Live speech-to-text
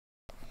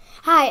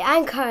Hi,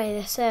 I'm Corey,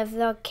 the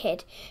Servlog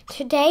Kid.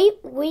 Today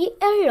we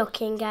are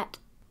looking at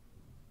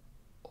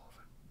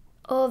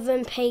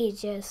Orphan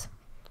pages.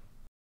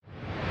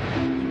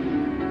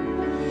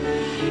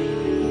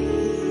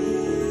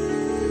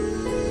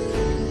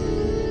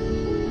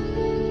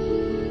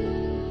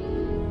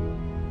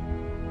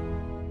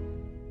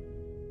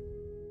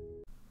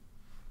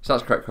 So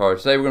that's correct, Corey.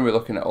 Today we're going to be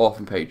looking at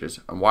orphan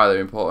pages and why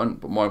they're important,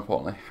 but more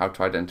importantly, how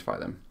to identify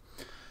them.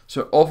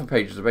 So orphan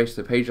pages are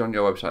basically pages on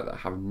your website that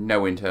have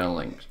no internal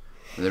links.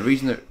 And the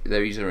reason that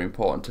these are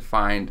important to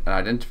find and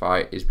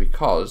identify is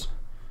because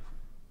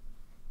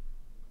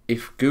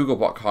if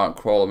Googlebot can't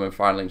crawl them and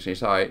find links on your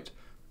site,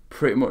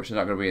 pretty much they're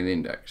not going to be in the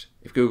index.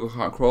 If Google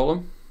can't crawl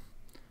them,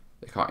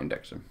 they can't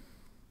index them.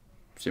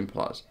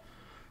 Simple as.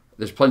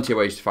 There's plenty of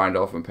ways to find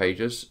orphan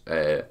pages.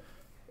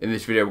 In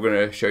this video, we're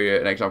going to show you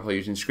an example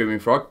using Screaming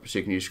Frog, so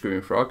you can use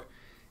Screaming Frog.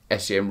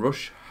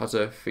 SEMrush has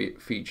a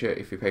feature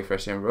if you pay for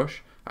SEMrush.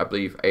 I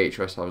believe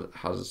Ahrefs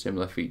has a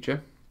similar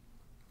feature.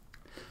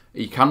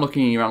 You can look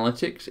in your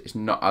analytics. It's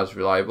not as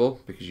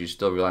reliable because you're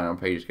still relying on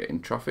pages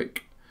getting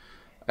traffic.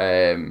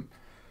 You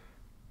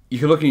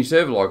can look in your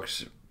server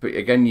logs, but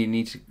again, you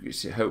need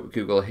to hope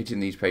Google are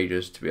hitting these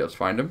pages to be able to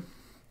find them.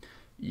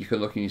 You can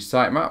look in your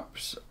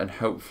sitemaps, and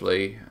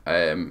hopefully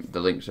the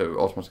links are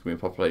automatically being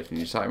populated in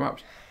your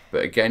sitemaps.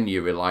 But again,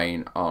 you're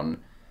relying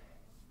on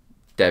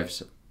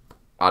devs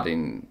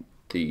adding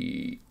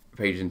the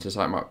pages into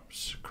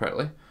sitemaps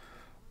correctly.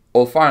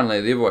 Or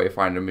finally, the other way to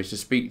find them is to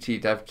speak to your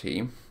dev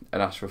team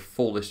and ask for a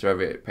full list of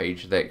every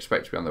page they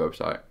expect to be on the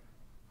website,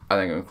 and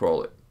then go and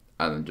crawl it,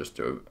 and then just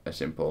do a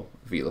simple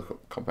VLOOKUP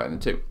comparing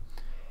the two.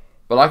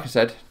 But like I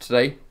said,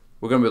 today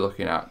we're going to be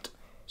looking at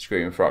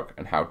Screaming Frog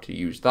and how to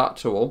use that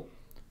tool,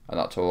 and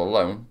that tool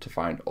alone, to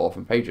find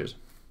orphan pages.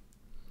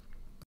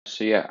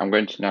 So yeah, I'm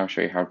going to now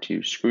show you how to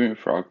use Screaming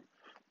Frog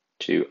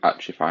to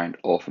actually find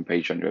orphan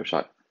pages on your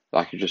website.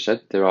 Like I just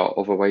said, there are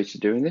other ways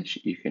of doing this.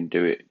 You can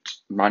do it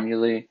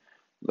manually,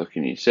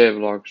 looking at your server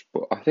logs,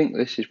 but I think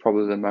this is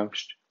probably the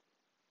most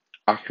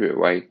accurate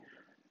way,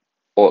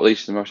 or at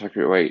least the most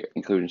accurate way,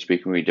 including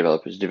speaking with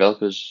developers.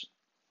 Developers,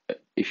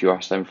 if you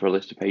ask them for a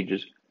list of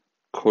pages,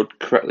 could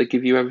correctly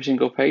give you every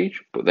single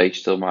page, but they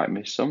still might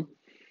miss some.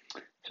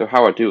 So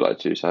how I do like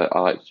to do is I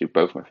like to do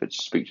both methods: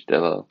 speak to the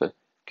developer,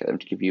 get them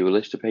to give you a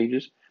list of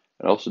pages,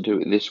 and also do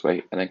it this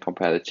way and then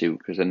compare the two,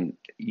 because then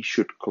you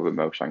should cover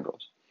most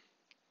angles.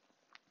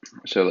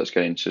 So let's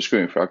get into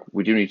Screaming Frog.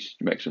 We do need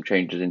to make some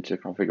changes into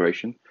the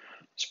configuration.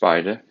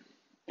 Spider,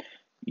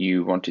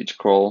 you want it to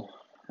crawl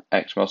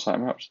XML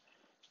sitemaps.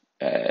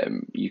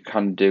 You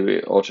can do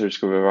it auto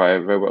discover via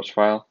robots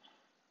file,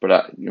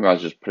 but you might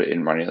as well just put it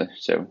in manually.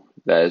 So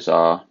there's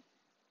our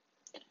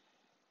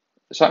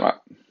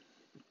sitemap.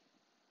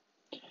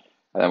 And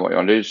then what you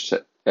want to do is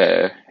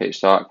hit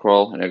start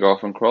crawl and go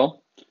off and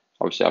crawl.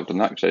 Obviously I've done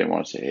that because I didn't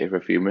want to sit here for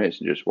a few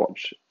minutes and just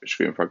watch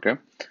Screaming Frog go.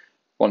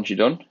 Once you're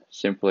done,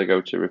 simply go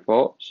to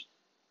reports,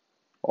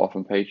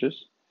 orphan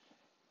pages,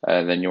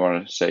 and then you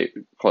want to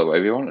call it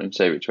whatever you want and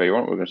save it to where you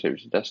want. We're going to save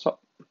it to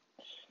desktop.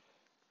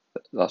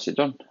 That's it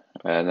done.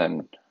 And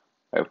then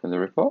open the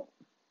report.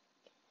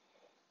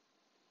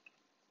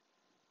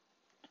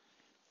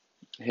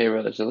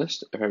 Here there's a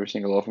list of every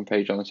single orphan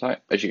page on the site.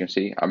 As you can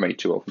see, I made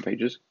 2 orphan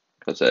pages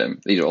because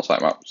these are all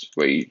sitemaps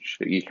where you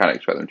can't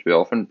expect them to be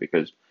orphan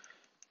because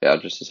they are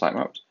just the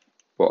sitemaps.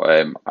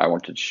 But I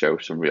wanted to show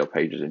some real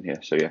pages in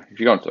here. So yeah, if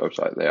you go onto the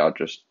website,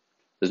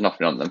 there's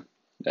nothing on them.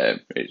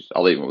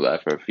 I'll leave them up there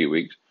for a few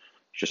weeks.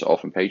 It's just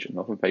orphan page and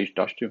orphan page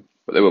 -2.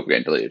 But they will be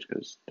getting deleted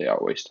because they are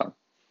a waste of time.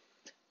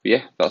 But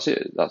yeah, that's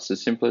it. That's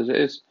as simple as it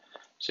is.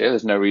 So yeah,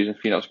 there's no reason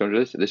for you not to go and do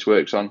this. This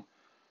works on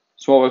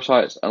small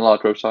websites and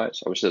large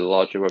websites. Obviously, the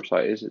larger your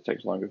website is, it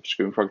takes longer for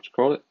Screaming Frog to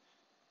crawl it.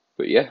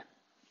 But yeah.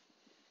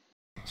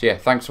 So yeah,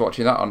 thanks for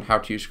watching that on how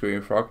to use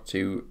Screaming Frog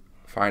to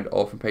find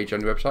orphan page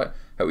on your website.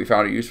 Hope you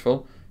found it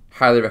useful.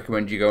 Highly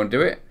recommend you go and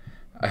do it.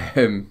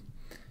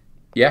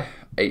 Yeah,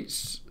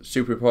 it's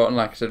super important,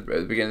 like I said at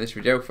the beginning of this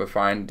video, for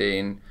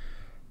finding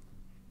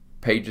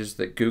pages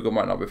that Google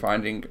might not be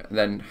finding. And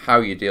then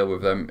how you deal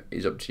with them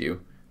is up to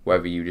you,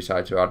 whether you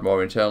decide to add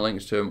more internal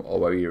links to them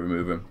or whether you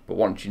remove them. But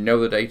once you know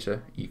the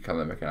data, you can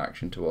then make an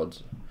action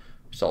towards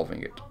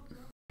solving it.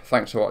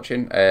 Thanks for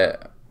watching.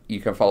 You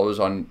can follow us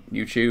on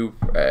YouTube.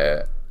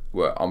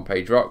 We're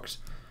Onpage Rocks.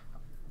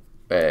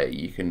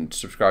 You can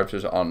subscribe to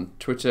us on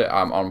Twitter.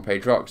 I'm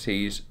Onpage Rocks.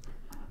 He's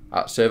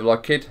at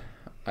Servlog Kid.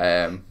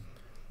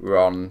 We're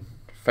on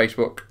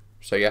Facebook.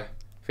 So yeah,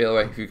 feel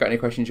away. If you've got any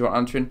questions you want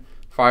answering,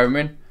 fire them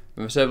in.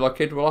 And the Servlog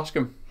Kid will ask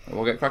them, and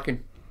we'll get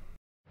cracking.